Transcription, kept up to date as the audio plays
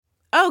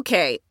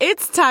Okay,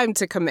 it's time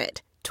to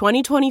commit.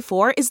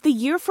 2024 is the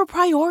year for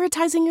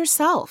prioritizing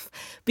yourself.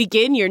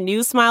 Begin your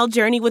new smile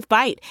journey with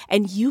Byte,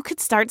 and you could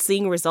start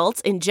seeing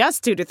results in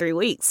just 2 to 3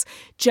 weeks.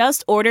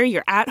 Just order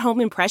your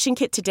at-home impression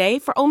kit today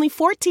for only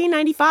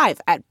 $14.95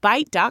 at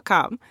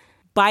Byte.com.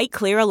 Byte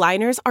Clear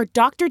aligners are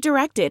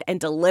doctor-directed and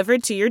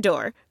delivered to your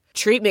door.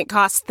 Treatment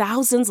costs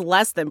thousands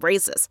less than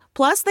braces.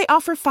 Plus, they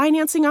offer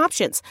financing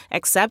options,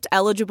 accept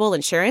eligible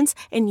insurance,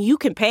 and you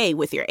can pay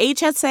with your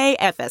HSA,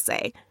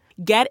 FSA.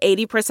 Get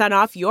 80%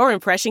 off your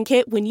impression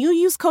kit when you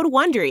use code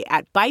WONDERY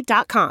at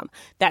Byte.com.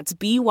 That's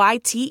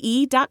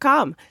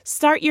BYTE.com.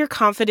 Start your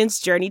confidence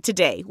journey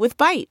today with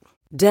Byte.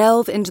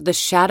 Delve into the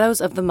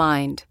shadows of the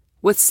mind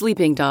with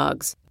Sleeping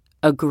Dogs,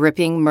 a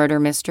gripping murder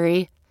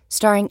mystery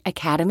starring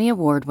Academy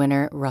Award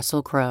winner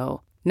Russell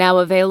Crowe. Now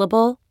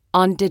available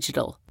on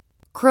digital.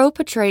 Crowe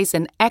portrays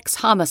an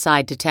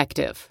ex-homicide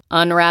detective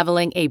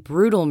unraveling a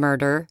brutal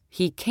murder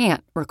he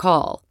can't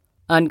recall.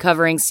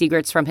 Uncovering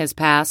secrets from his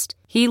past,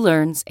 he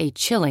learns a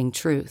chilling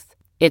truth.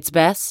 It's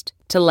best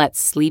to let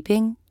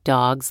sleeping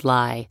dogs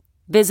lie.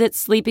 Visit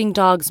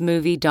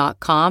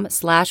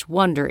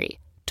sleepingdogsmovie.com/Wondery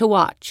to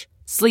watch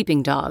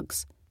Sleeping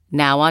Dogs,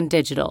 now on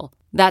digital.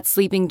 That's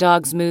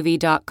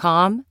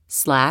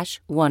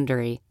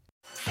sleepingdogsmovie.com/Wondery.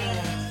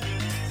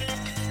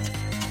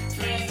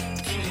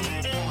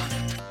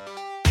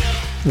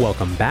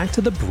 Welcome back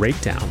to The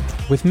Breakdown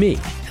with me,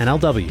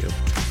 NLW.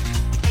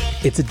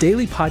 It's a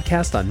daily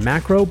podcast on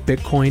macro,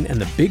 Bitcoin, and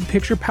the big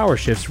picture power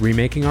shifts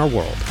remaking our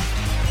world.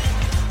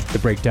 The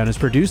Breakdown is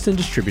produced and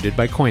distributed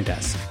by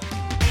CoinDesk.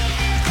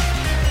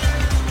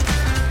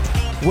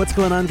 What's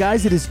going on,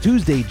 guys? It is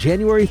Tuesday,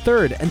 January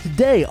 3rd, and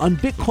today, on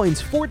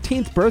Bitcoin's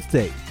 14th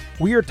birthday,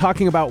 we are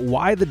talking about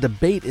why the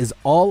debate is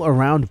all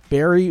around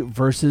Barry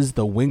versus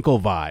the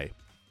Winklevi.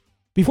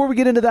 Before we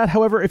get into that,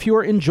 however, if you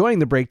are enjoying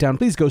The Breakdown,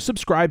 please go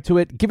subscribe to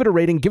it, give it a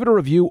rating, give it a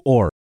review,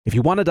 or if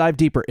you want to dive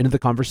deeper into the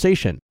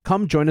conversation,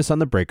 come join us on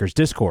the Breakers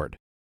Discord.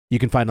 You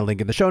can find a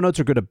link in the show notes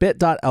or go to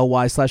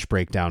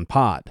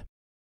bit.ly/breakdownpod.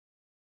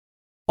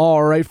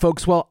 All right,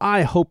 folks. Well,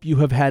 I hope you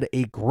have had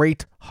a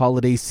great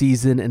holiday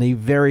season and a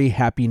very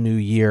happy new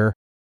year.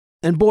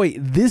 And boy,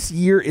 this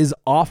year is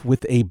off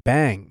with a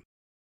bang.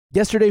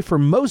 Yesterday, for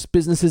most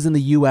businesses in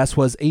the US,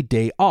 was a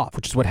day off,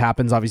 which is what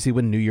happens, obviously,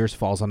 when New Year's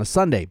falls on a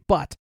Sunday.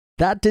 But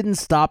that didn't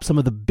stop some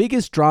of the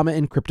biggest drama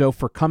in crypto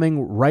from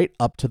coming right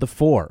up to the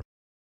fore.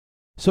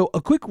 So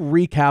a quick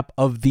recap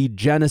of the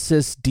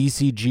Genesis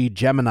DCG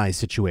Gemini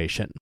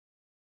situation.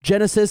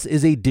 Genesis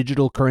is a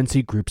digital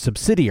currency group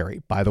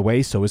subsidiary. By the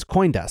way, so is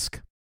CoinDesk.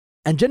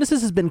 And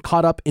Genesis has been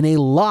caught up in a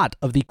lot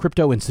of the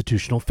crypto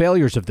institutional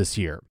failures of this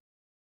year.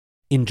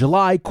 In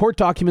July, court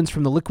documents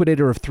from the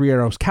liquidator of Three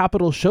Arrows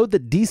Capital showed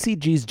that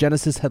DCG's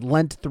Genesis had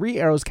lent Three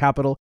Arrows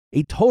Capital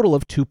a total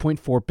of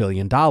 $2.4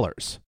 billion.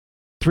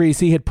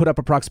 3AC had put up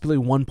approximately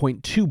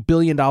 $1.2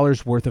 billion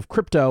worth of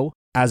crypto,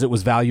 as it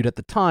was valued at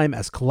the time,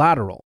 as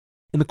collateral.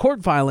 In the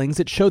court filings,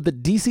 it showed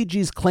that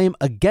DCG's claim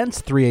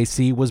against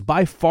 3AC was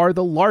by far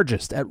the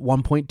largest at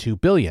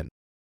 $1.2 billion.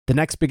 The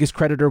next biggest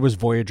creditor was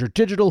Voyager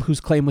Digital, whose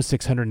claim was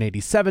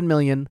 $687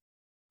 million.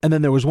 And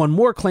then there was one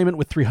more claimant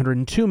with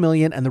 $302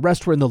 million, and the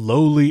rest were in the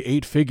lowly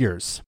 8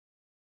 figures.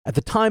 At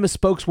the time, a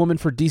spokeswoman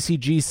for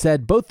DCG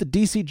said both the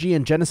DCG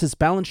and Genesis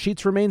balance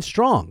sheets remain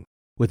strong.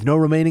 With no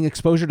remaining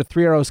exposure to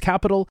Three Arrows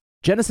Capital,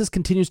 Genesis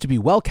continues to be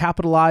well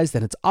capitalized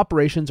and its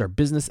operations are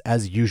business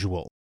as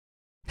usual.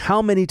 How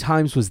many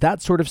times was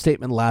that sort of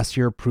statement last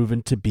year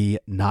proven to be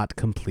not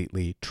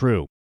completely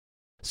true?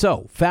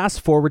 So,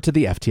 fast forward to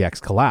the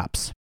FTX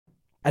collapse.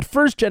 At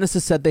first,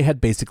 Genesis said they had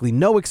basically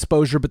no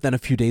exposure, but then a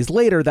few days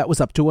later, that was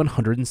up to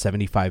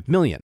 $175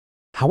 million.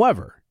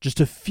 However,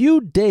 just a few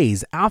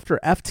days after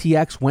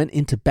FTX went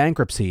into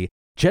bankruptcy,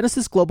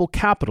 Genesis Global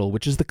Capital,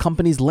 which is the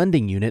company's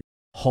lending unit,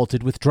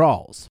 halted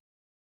withdrawals.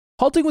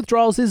 Halting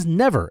withdrawals is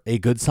never a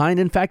good sign.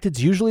 In fact, it's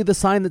usually the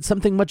sign that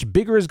something much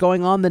bigger is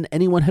going on than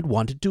anyone had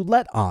wanted to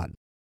let on.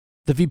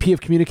 The VP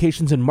of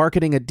Communications and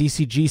Marketing at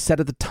DCG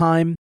said at the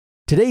time,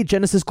 "Today,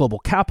 Genesis Global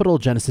Capital,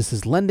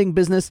 Genesis's lending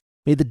business,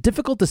 made the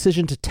difficult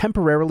decision to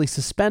temporarily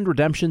suspend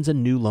redemptions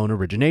and new loan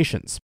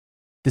originations.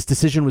 This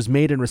decision was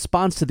made in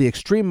response to the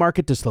extreme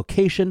market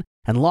dislocation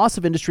and loss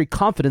of industry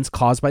confidence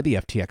caused by the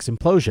FTX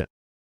implosion.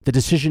 The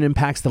decision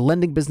impacts the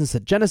lending business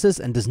at Genesis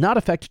and does not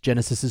affect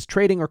Genesis's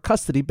trading or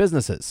custody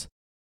businesses.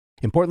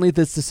 Importantly,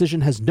 this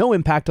decision has no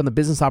impact on the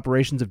business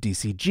operations of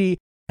DCG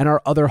and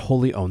our other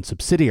wholly owned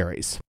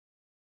subsidiaries."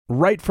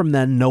 Right from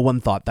then, no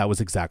one thought that was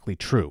exactly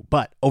true.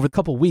 But over a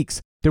couple weeks,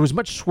 there was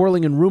much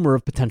swirling and rumor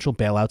of potential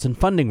bailouts and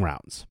funding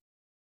rounds.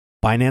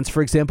 Binance,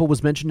 for example,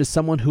 was mentioned as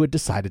someone who had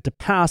decided to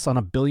pass on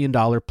 $1 billion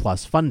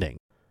plus funding.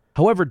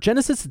 However,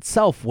 Genesis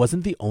itself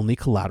wasn't the only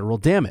collateral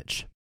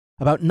damage.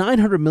 About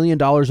 $900 million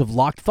of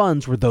locked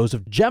funds were those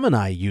of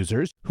Gemini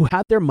users who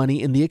had their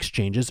money in the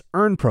exchange's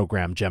Earn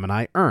program,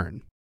 Gemini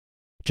Earn.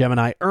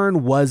 Gemini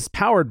Earn was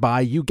powered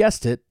by, you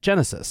guessed it,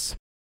 Genesis.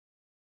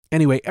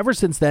 Anyway, ever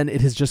since then,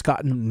 it has just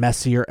gotten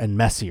messier and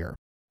messier.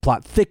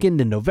 Plot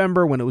thickened in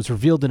November when it was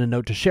revealed in a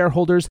note to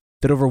shareholders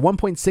that over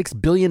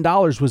 $1.6 billion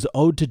was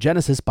owed to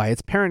Genesis by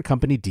its parent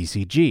company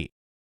DCG.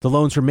 The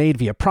loans were made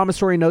via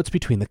promissory notes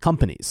between the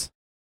companies.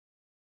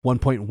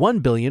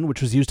 $1.1 billion,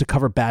 which was used to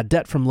cover bad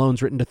debt from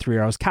loans written to Three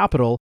Arrows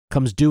Capital,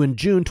 comes due in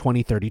June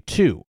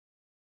 2032.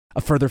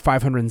 A further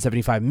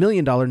 $575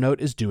 million note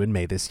is due in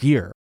May this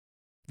year.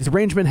 This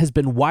arrangement has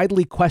been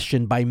widely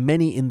questioned by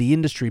many in the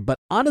industry, but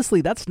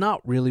honestly, that's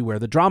not really where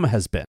the drama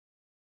has been.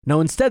 No,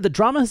 instead, the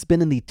drama has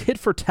been in the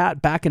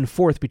tit-for-tat back and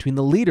forth between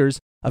the leaders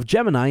of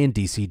Gemini and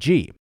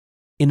DCG.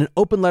 In an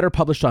open letter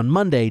published on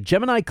Monday,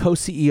 Gemini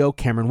co-CEO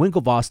Cameron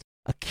Winklevoss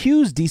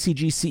accused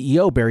DCG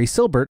CEO Barry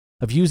Silbert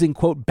of using,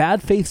 quote,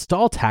 bad faith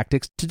stall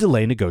tactics to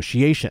delay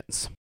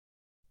negotiations.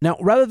 Now,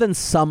 rather than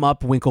sum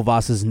up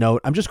Winklevoss's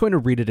note, I'm just going to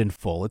read it in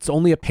full. It's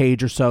only a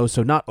page or so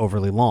not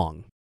overly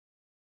long.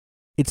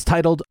 It's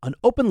titled, An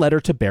Open Letter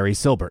to Barry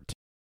Silbert.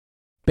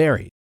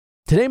 Barry,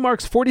 today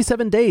marks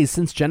 47 days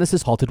since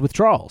Genesis halted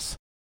withdrawals.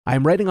 I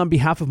am writing on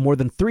behalf of more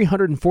than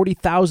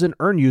 340,000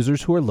 Earn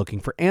users who are looking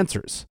for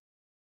answers.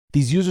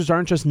 These users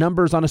aren't just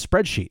numbers on a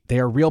spreadsheet, they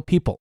are real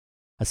people.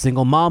 A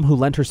single mom who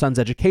lent her son's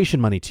education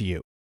money to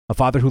you, a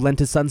father who lent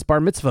his son's bar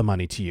mitzvah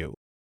money to you,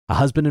 a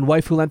husband and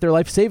wife who lent their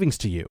life savings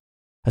to you,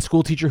 a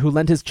school teacher who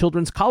lent his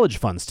children's college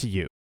funds to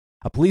you,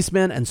 a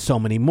policeman, and so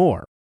many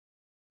more.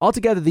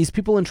 Altogether, these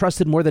people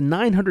entrusted more than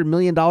 $900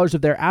 million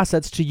of their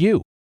assets to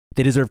you.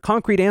 They deserve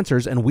concrete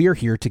answers, and we are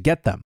here to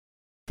get them.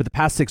 For the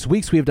past 6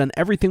 weeks, we have done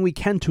everything we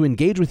can to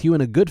engage with you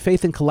in a good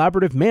faith and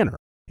collaborative manner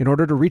in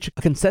order to reach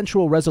a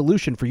consensual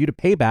resolution for you to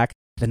pay back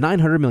the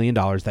 $900 million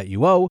that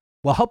you owe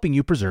while helping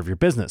you preserve your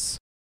business.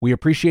 We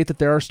appreciate that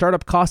there are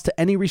startup costs to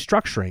any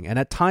restructuring, and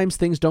at times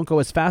things don't go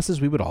as fast as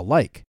we would all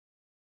like.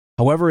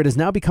 However, it is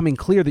now becoming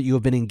clear that you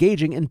have been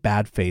engaging in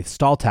bad faith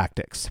stall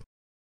tactics.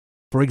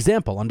 For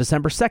example, on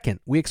December 2nd,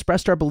 we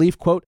expressed our belief,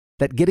 quote,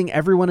 that getting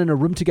everyone in a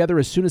room together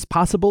as soon as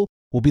possible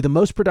will be the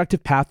most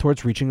productive path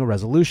towards reaching a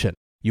resolution.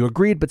 You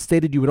agreed, but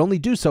stated you would only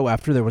do so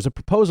after there was a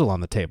proposal on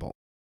the table.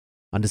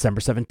 On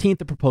December 17th,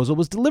 the proposal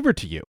was delivered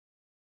to you.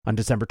 On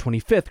December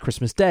 25th,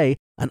 Christmas Day,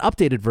 an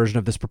updated version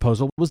of this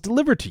proposal was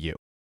delivered to you.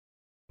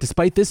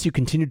 Despite this, you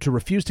continued to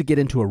refuse to get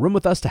into a room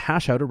with us to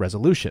hash out a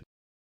resolution.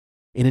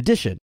 In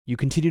addition, you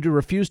continue to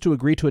refuse to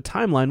agree to a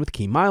timeline with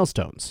key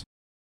milestones.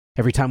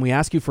 Every time we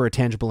ask you for a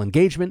tangible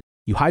engagement,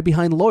 you hide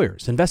behind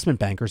lawyers, investment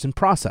bankers, and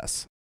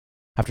process.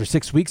 After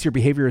 6 weeks, your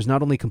behavior is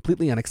not only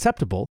completely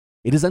unacceptable,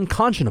 it is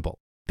unconscionable.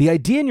 The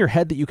idea in your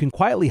head that you can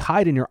quietly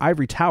hide in your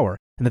ivory tower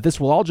and that this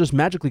will all just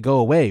magically go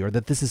away or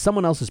that this is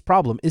someone else's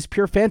problem is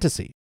pure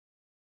fantasy.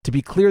 To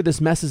be clear,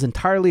 this mess is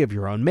entirely of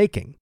your own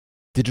making.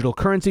 Digital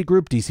Currency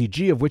Group,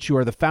 DCG, of which you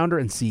are the founder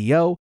and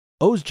CEO,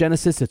 owes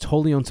Genesis, its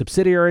wholly owned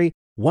subsidiary,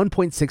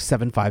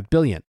 $1.675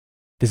 billion.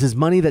 This is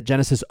money that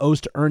Genesis owes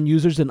to Earn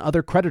users and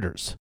other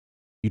creditors.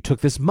 You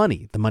took this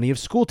money, the money of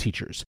school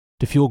teachers,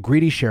 to fuel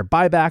greedy share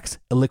buybacks,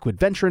 illiquid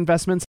venture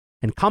investments,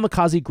 and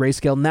kamikaze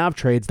grayscale NAV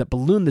trades that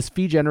balloon this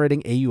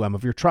fee-generating AUM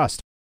of your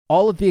trust,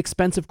 all at the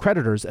expense of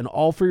creditors and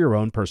all for your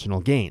own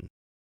personal gain.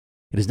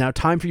 It is now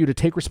time for you to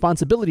take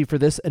responsibility for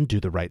this and do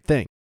the right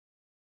thing.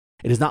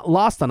 It is not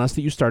lost on us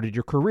that you started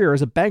your career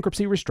as a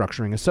bankruptcy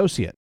restructuring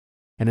associate.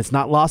 And it's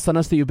not lost on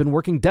us that you've been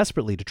working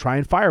desperately to try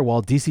and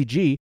firewall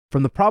DCG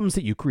from the problems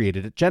that you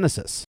created at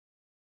Genesis.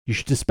 You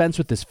should dispense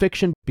with this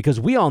fiction because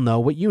we all know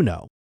what you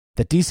know,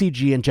 that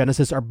DCG and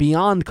Genesis are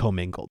beyond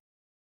commingled.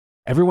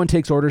 Everyone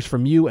takes orders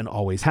from you and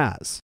always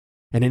has.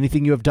 And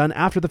anything you have done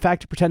after the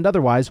fact to pretend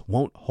otherwise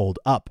won't hold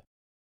up.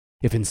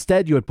 If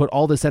instead you had put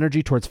all this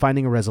energy towards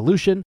finding a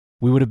resolution,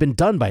 we would have been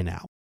done by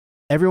now.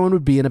 Everyone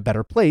would be in a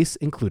better place,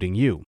 including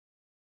you.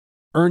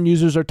 Earn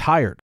users are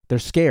tired. They're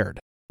scared.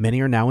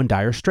 Many are now in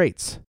dire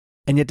straits.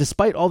 And yet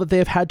despite all that they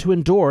have had to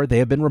endure, they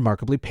have been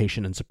remarkably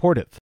patient and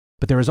supportive.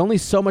 But there is only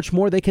so much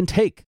more they can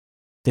take.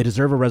 They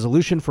deserve a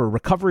resolution for a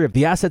recovery of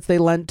the assets they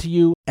lent to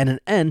you and an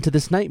end to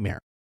this nightmare.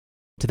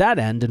 To that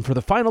end, and for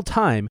the final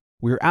time,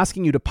 we are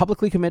asking you to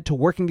publicly commit to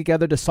working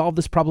together to solve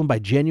this problem by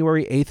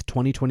January 8th,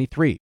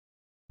 2023.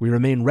 We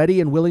remain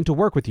ready and willing to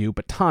work with you,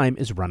 but time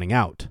is running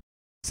out.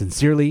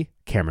 Sincerely,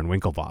 Cameron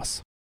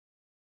Winklevoss.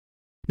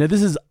 Now,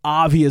 this is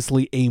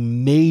obviously a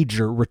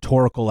major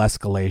rhetorical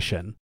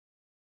escalation.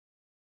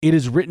 It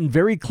is written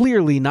very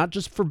clearly, not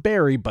just for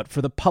Barry, but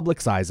for the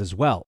public's eyes as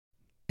well.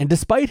 And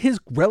despite his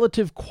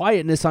relative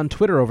quietness on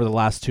Twitter over the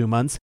last 2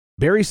 months,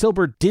 Barry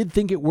Silbert did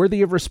think it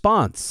worthy of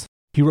response.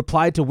 He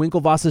replied to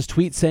Winklevoss's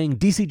tweet saying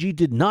DCG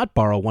did not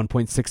borrow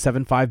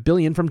 $1.675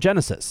 billion from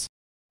Genesis.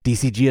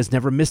 DCG has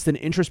never missed an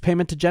interest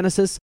payment to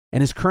Genesis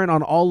and is current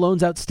on all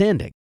loans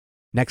outstanding.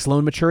 Next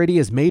loan maturity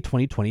is May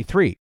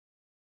 2023.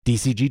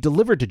 DCG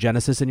delivered to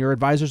Genesis and your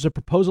advisors a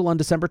proposal on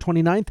December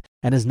 29th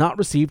and has not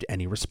received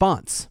any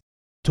response.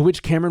 To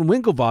which Cameron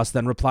Winklevoss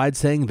then replied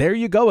saying, there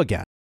you go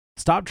again.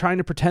 Stop trying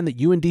to pretend that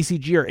you and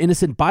DCG are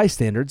innocent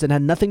bystanders and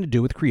had nothing to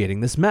do with creating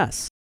this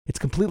mess. It's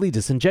completely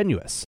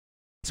disingenuous.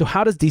 So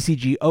how does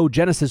DCG owe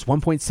Genesis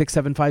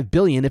 $1.675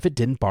 billion if it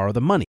didn't borrow the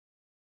money?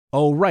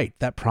 Oh, right,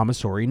 that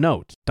promissory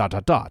note, ...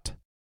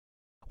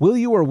 Will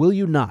you or will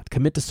you not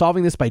commit to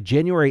solving this by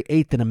January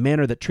 8th in a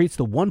manner that treats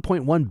the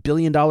 $1.1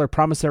 billion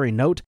promissory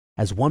note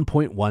as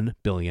 $1.1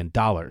 billion.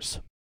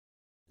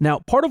 Now,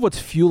 part of what's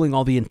fueling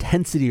all the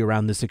intensity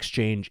around this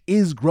exchange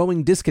is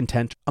growing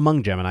discontent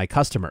among Gemini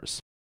customers.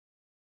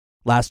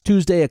 Last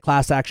Tuesday, a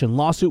class action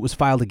lawsuit was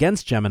filed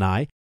against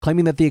Gemini,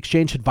 claiming that the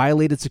exchange had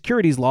violated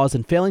securities laws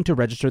in failing to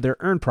register their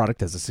Earn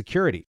product as a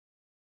security.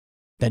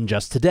 Then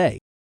just today,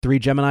 3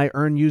 Gemini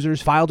Earn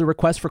users filed a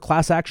request for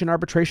class action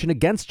arbitration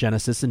against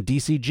Genesis and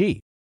DCG.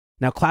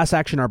 Now, class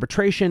action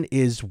arbitration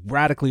is,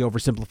 radically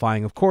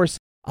oversimplifying of course,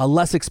 a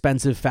less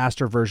expensive,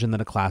 faster version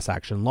than a class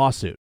action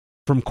lawsuit.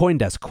 From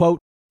CoinDesk, quote,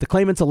 "The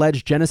claimants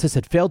alleged Genesis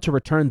had failed to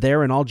return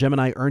their and all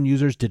Gemini Earn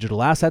users'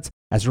 digital assets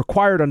as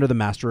required under the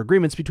master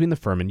agreements between the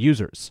firm and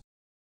users.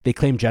 They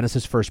claim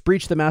Genesis first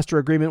breached the master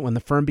agreement when the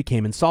firm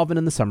became insolvent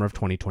in the summer of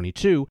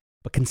 2022,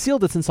 but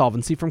concealed its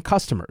insolvency from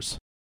customers.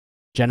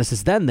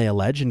 Genesis then, they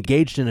allege,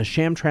 engaged in a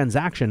sham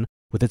transaction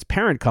with its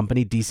parent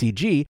company,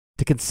 DCG,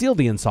 to conceal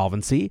the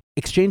insolvency,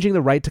 exchanging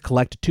the right to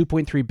collect a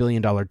 $2.3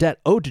 billion debt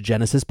owed to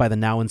Genesis by the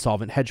now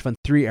insolvent hedge fund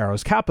Three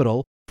Arrows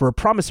Capital for a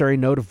promissory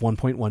note of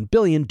 $1.1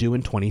 billion due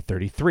in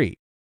 2033.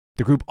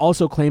 The group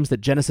also claims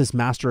that Genesis'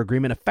 master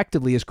agreement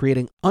effectively is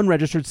creating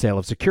unregistered sale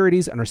of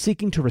securities and are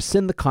seeking to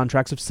rescind the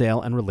contracts of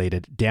sale and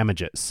related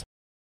damages."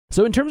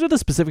 So in terms of the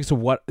specifics of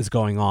what is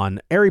going on,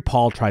 Ari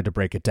Paul tried to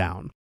break it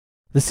down.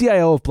 The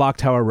CIO of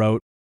BlockTower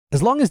wrote,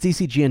 "As long as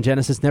DCG and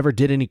Genesis never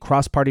did any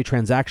cross-party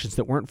transactions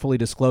that weren't fully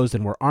disclosed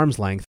and were arm's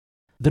length,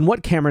 then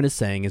what Cameron is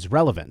saying is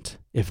relevant.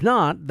 If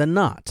not, then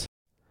not.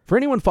 For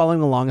anyone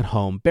following along at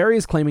home, Barry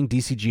is claiming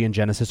DCG and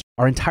Genesis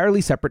are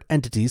entirely separate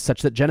entities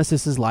such that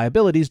Genesis's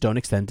liabilities don't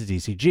extend to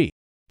DCG.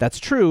 That's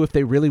true if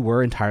they really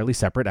were entirely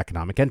separate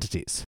economic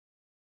entities.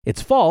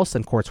 It's false,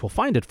 and courts will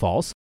find it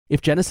false,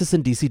 if Genesis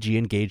and DCG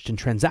engaged in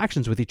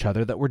transactions with each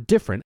other that were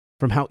different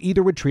from how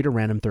either would treat a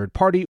random third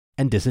party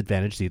and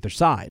disadvantage either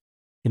side.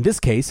 In this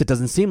case, it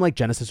doesn't seem like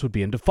Genesis would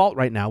be in default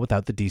right now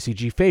without the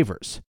DCG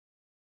favors,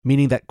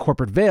 meaning that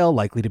corporate veil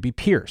likely to be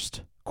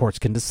pierced. Courts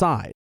can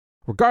decide.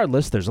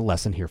 Regardless, there's a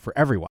lesson here for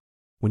everyone.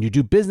 When you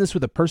do business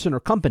with a person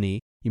or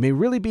company, you may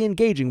really be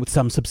engaging with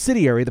some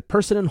subsidiary the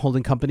person and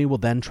holding company will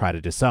then try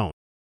to disown.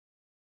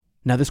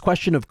 Now, this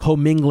question of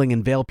commingling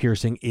and veil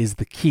piercing is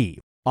the key.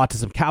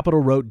 Autism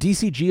Capital wrote,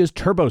 "DCG is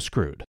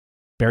turbo-screwed.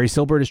 Barry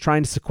Silbert is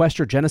trying to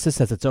sequester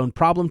Genesis as its own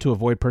problem to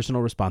avoid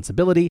personal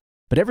responsibility,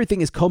 but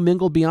everything is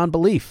commingled beyond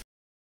belief.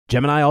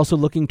 Gemini also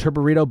looking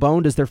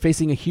turborito-boned as they're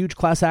facing a huge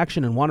class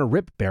action and want to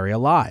rip Barry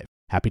alive.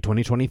 Happy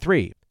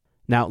 2023.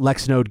 Now,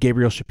 LexNode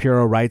Gabriel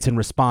Shapiro writes in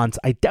response,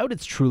 "I doubt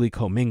it's truly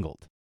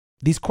commingled.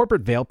 These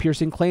corporate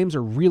veil-piercing claims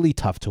are really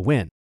tough to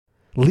win.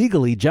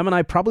 Legally,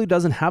 Gemini probably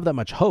doesn't have that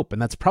much hope,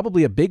 and that's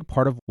probably a big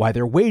part of why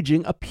they're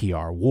waging a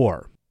PR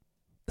war."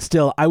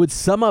 Still, I would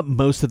sum up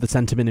most of the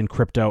sentiment in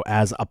crypto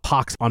as a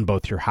pox on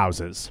both your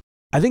houses.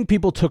 I think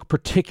people took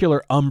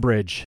particular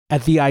umbrage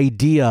at the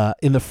idea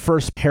in the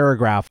first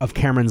paragraph of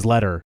Cameron's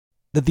letter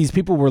that these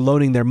people were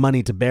loaning their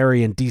money to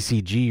Barry and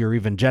DCG or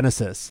even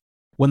Genesis,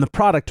 when the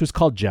product was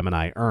called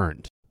Gemini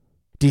Earned.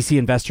 DC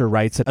Investor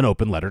writes an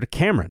open letter to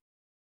Cameron.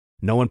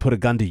 "No one put a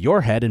gun to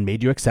your head and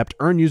made you accept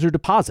Earn user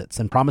deposits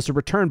and promise a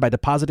return by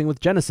depositing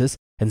with Genesis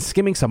and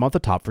skimming some off the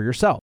top for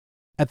yourself.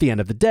 At the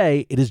end of the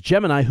day, it is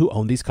Gemini who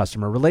own these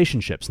customer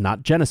relationships,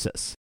 not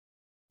Genesis.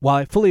 While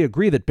I fully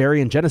agree that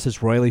Barry and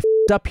Genesis royally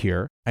f***ed up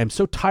here, I am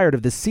so tired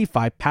of this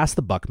C5 pass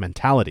the buck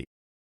mentality.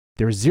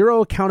 There is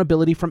zero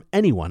accountability from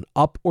anyone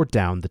up or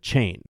down the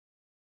chain."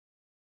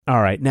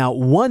 All right, now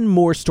one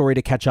more story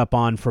to catch up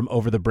on from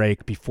over the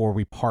break before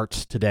we part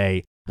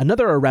today.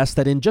 Another arrest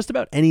that in just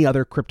about any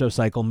other crypto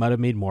cycle might have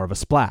made more of a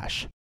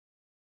splash.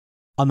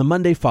 On the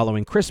Monday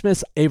following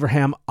Christmas,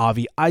 Avraham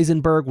Avi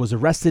Eisenberg was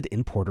arrested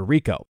in Puerto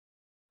Rico.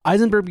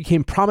 Eisenberg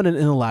became prominent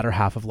in the latter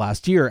half of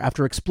last year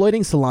after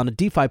exploiting Solana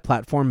DeFi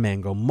platform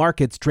Mango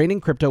Markets, draining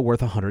crypto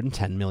worth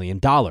 $110 million.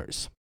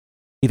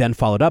 He then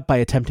followed up by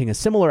attempting a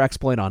similar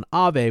exploit on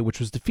Aave, which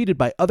was defeated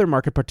by other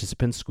market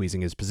participants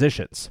squeezing his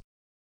positions.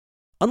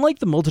 Unlike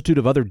the multitude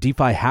of other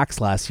DeFi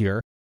hacks last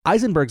year,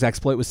 Eisenberg's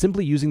exploit was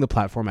simply using the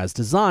platform as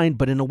designed,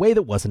 but in a way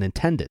that wasn't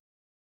intended.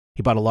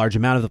 He bought a large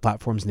amount of the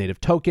platform's native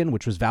token,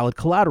 which was valid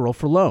collateral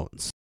for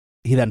loans.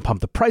 He then pumped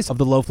the price of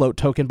the low-float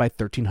token by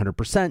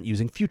 1,300%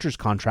 using futures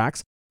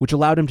contracts, which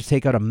allowed him to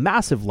take out a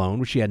massive loan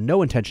which he had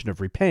no intention of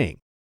repaying.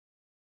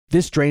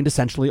 This drained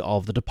essentially all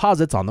of the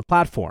deposits on the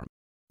platform.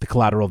 The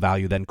collateral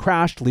value then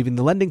crashed, leaving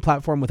the lending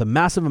platform with a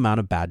massive amount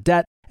of bad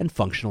debt and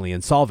functionally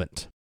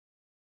insolvent.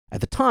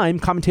 At the time,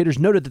 commentators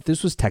noted that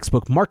this was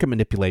textbook market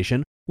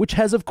manipulation, which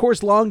has of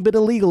course long been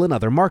illegal in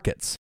other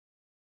markets.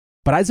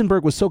 But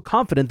Eisenberg was so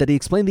confident that he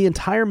explained the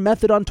entire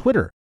method on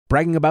Twitter,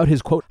 bragging about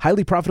his, quote,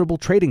 highly profitable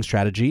trading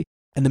strategy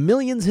and the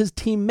millions his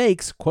team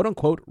makes, quote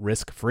unquote,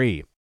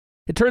 risk-free.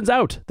 It turns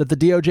out that the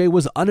DOJ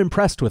was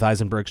unimpressed with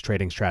Eisenberg's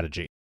trading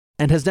strategy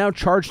and has now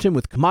charged him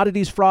with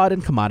commodities fraud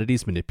and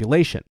commodities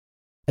manipulation.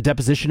 A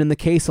deposition in the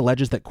case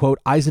alleges that, quote,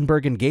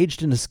 Eisenberg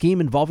engaged in a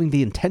scheme involving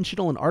the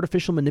intentional and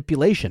artificial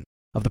manipulation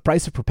of the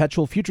price of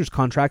perpetual futures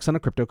contracts on a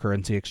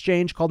cryptocurrency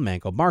exchange called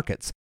Mango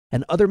Markets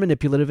and other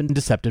manipulative and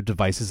deceptive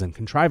devices and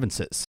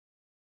contrivances.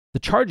 The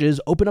charges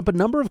open up a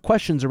number of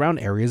questions around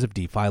areas of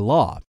DeFi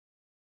law,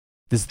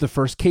 This is the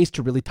first case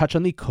to really touch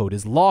on the code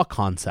is law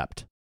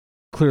concept.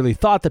 Clearly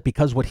thought that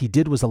because what he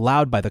did was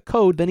allowed by the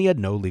code, then he had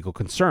no legal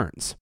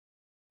concerns.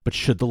 But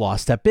should the law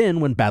step in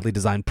when badly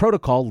designed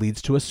protocol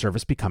leads to a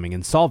service becoming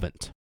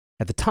insolvent?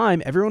 At the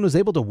time, everyone was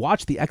able to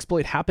watch the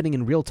exploit happening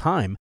in real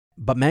time,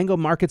 but Mango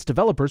Market's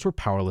developers were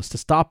powerless to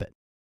stop it.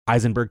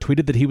 Eisenberg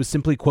tweeted that he was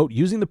simply, quote,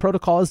 using the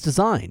protocol as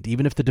designed,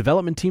 even if the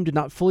development team did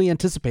not fully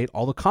anticipate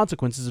all the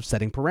consequences of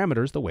setting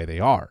parameters the way they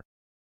are.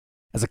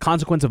 As a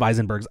consequence of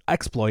Eisenberg's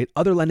exploit,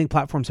 other lending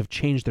platforms have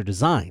changed their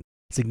design,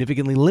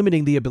 significantly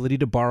limiting the ability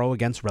to borrow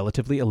against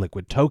relatively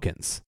illiquid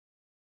tokens.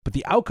 But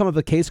the outcome of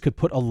the case could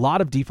put a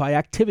lot of DeFi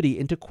activity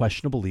into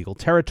questionable legal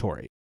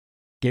territory.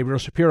 Gabriel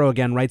Shapiro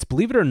again writes,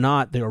 believe it or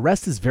not, the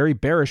arrest is very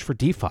bearish for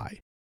DeFi.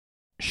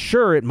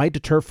 Sure, it might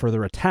deter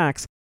further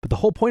attacks, but the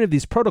whole point of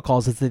these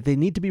protocols is that they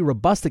need to be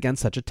robust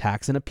against such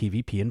attacks in a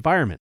PvP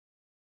environment.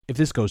 If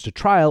this goes to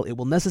trial, it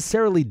will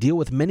necessarily deal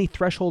with many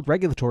threshold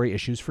regulatory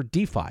issues for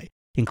DeFi,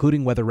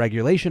 including whether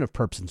regulation of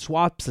perps and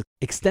swaps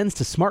extends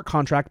to smart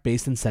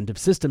contract-based incentive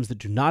systems that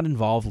do not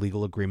involve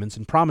legal agreements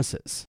and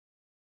promises.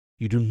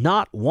 You do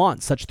not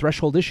want such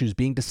threshold issues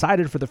being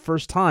decided for the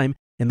first time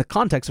in the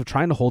context of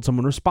trying to hold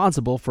someone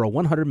responsible for a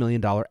 $100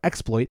 million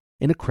exploit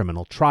in a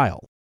criminal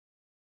trial.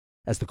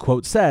 As the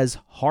quote says,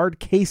 hard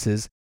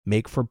cases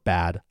make for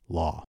bad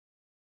law.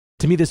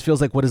 To me, this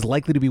feels like what is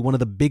likely to be one of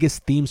the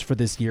biggest themes for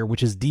this year,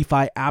 which is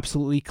DeFi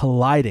absolutely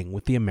colliding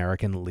with the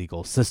American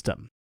legal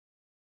system.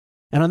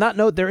 And on that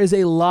note, there is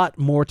a lot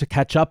more to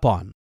catch up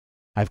on.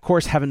 I, of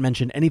course, haven't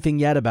mentioned anything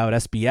yet about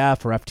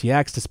SBF or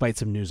FTX, despite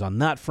some news on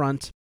that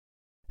front.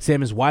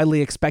 Sam is widely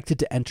expected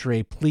to enter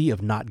a plea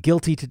of not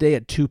guilty today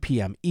at 2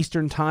 p.m.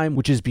 Eastern Time,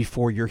 which is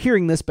before you're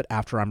hearing this, but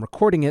after I'm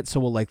recording it, so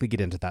we'll likely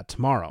get into that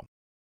tomorrow.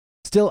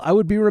 Still, I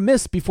would be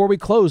remiss before we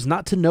close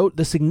not to note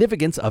the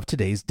significance of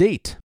today's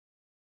date.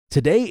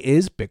 Today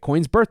is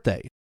Bitcoin's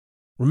birthday.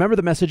 Remember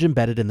the message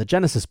embedded in the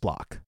Genesis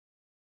block.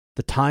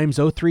 The Times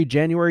 03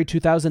 January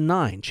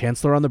 2009,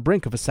 Chancellor on the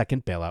brink of a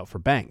second bailout for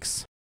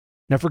banks.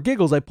 Now for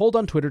giggles, I polled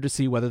on Twitter to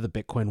see whether the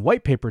Bitcoin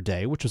White Paper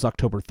Day, which was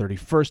October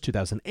 31st,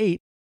 2008,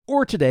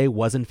 or today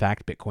was in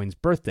fact Bitcoin's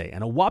birthday,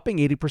 and a whopping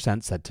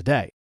 80% said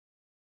today.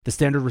 The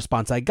standard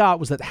response I got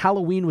was that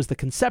Halloween was the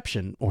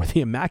conception, or the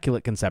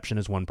Immaculate Conception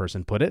as one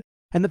person put it,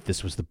 and that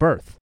this was the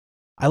birth.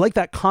 I like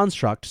that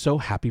construct, so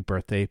happy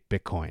birthday,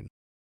 Bitcoin.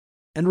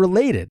 And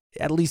related,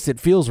 at least it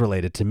feels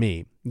related to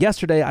me,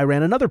 yesterday I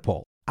ran another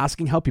poll,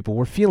 asking how people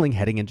were feeling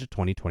heading into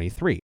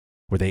 2023.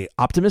 Were they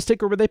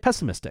optimistic or were they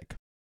pessimistic?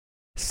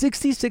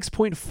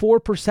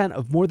 66.4%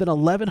 of more than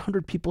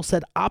 1,100 people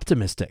said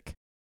optimistic,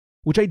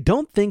 which I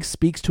don't think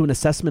speaks to an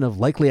assessment of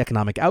likely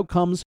economic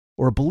outcomes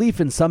or a belief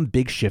in some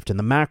big shift in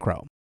the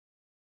macro.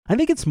 I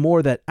think it's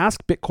more that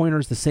ask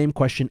Bitcoiners the same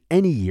question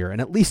any year and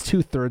at least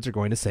 2/3 are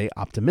going to say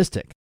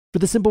optimistic, for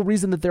the simple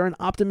reason that they're an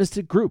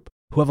optimistic group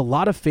who have a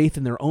lot of faith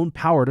in their own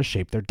power to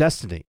shape their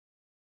destiny.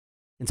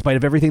 In spite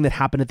of everything that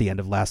happened at the end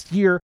of last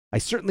year, I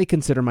certainly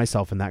consider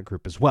myself in that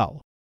group as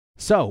well.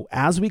 So,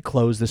 as we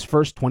close this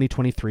first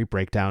 2023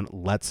 breakdown,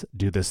 let's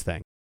do this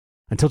thing.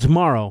 Until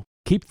tomorrow,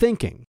 keep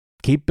thinking,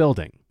 keep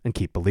building, and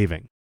keep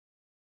believing.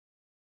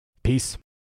 Peace.